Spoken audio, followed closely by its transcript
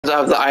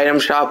of the item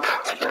shop.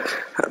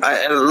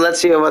 Let's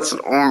see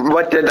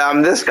what did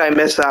this guy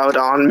miss out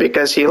on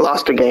because he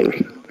lost a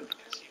game.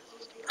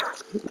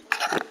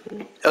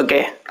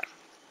 Okay.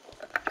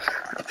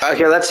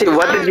 Okay, let's see.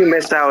 What did you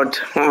miss out?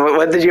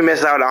 What did you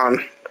miss out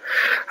on?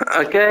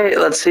 Okay,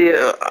 let's see.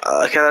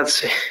 Okay, let's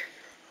see.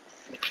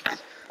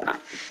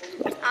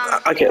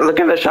 Okay, look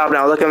in the shop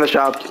now. Look in the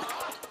shop.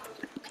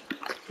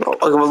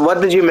 Okay,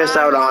 what did you miss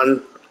out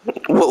on?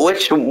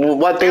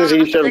 What things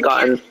you should have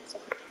gotten?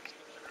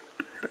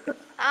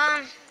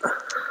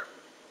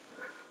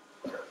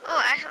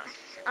 Oh, actually,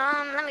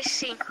 let me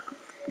see.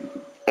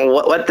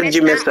 What did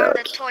you miss On out?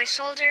 the toy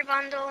soldier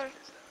bundle.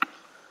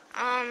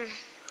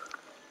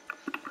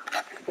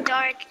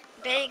 Dark,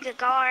 big,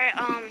 Gar,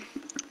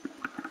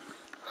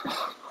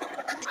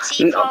 the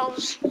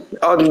T-pose.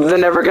 Oh, they're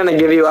never gonna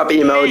give you up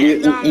emote.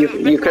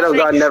 You could have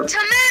gotten up.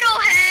 Tomato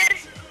Head!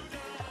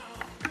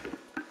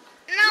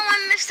 No,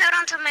 I missed out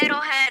on Tomato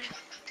Head.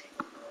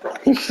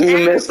 You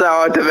missed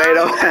out on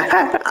Tomato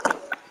Head.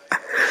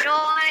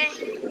 Joy.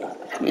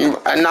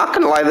 I'm not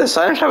gonna lie, this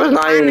item shop is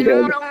not even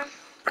good. Immortal.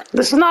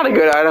 This is not a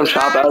good item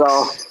shop at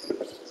all.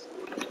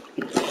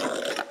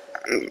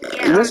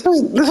 Yeah, this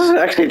is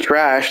actually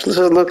trash. This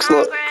looks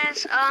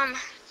Congress,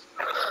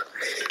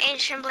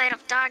 Ancient Blade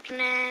of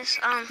Darkness,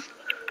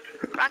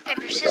 Rock,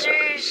 Paper,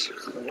 Scissors,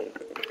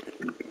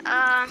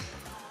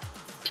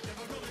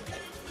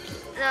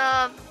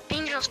 the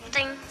Angels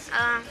thing,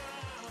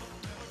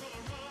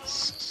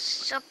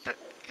 super,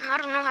 I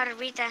don't know how to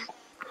read that.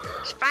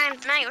 Spine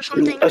of Night or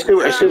something.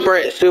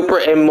 super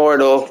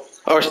immortal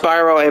or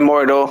spiral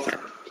immortal.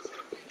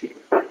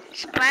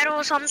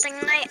 Spiral something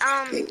night.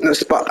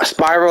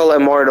 Spiral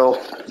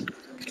immortal.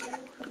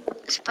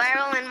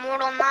 Spiral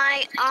Immortal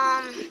Night.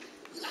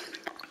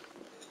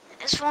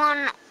 This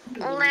one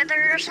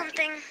leather or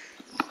something.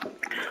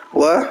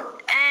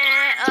 What?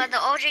 And the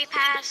OG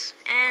pass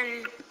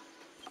and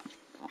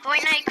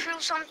Fortnite crew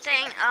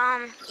something.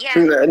 Yeah.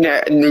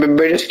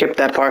 We just skipped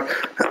that part.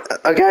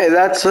 Okay,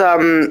 that's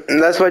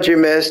what you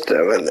missed.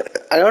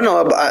 I don't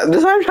know.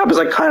 This item shop is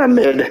like kind of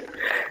mid.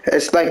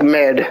 It's like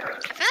mid. I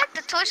feel like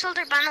the Toy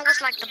Soldier bundle was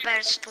like the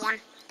best one,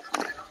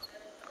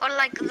 or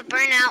like the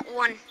Burnout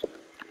one.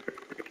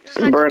 There's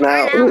like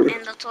Burnout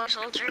in the Toy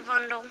Soldier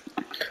bundle.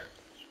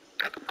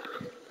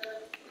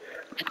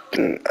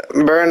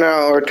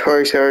 Burnout or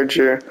Toy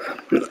Soldier.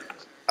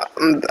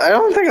 I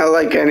don't think I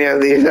like any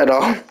of these at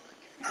all.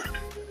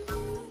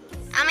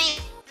 I mean,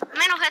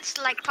 Tomato Head's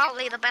like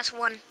probably the best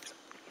one.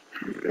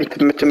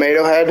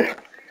 Tomato Head?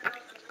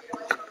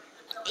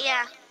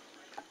 Yeah.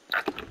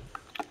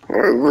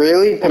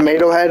 Really?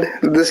 Tomato Head?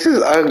 This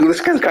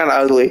guy's kind of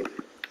ugly.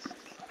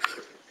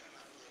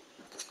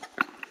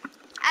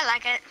 I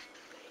like it.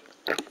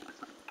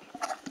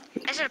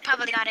 I should have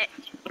probably got it.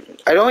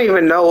 I don't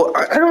even know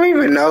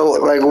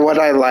like what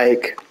I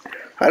like.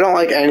 I don't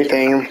like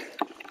anything.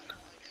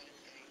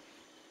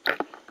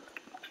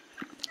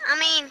 I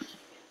mean,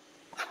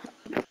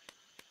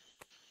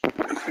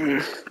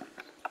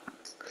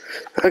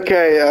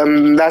 okay,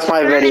 that's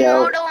my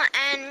video.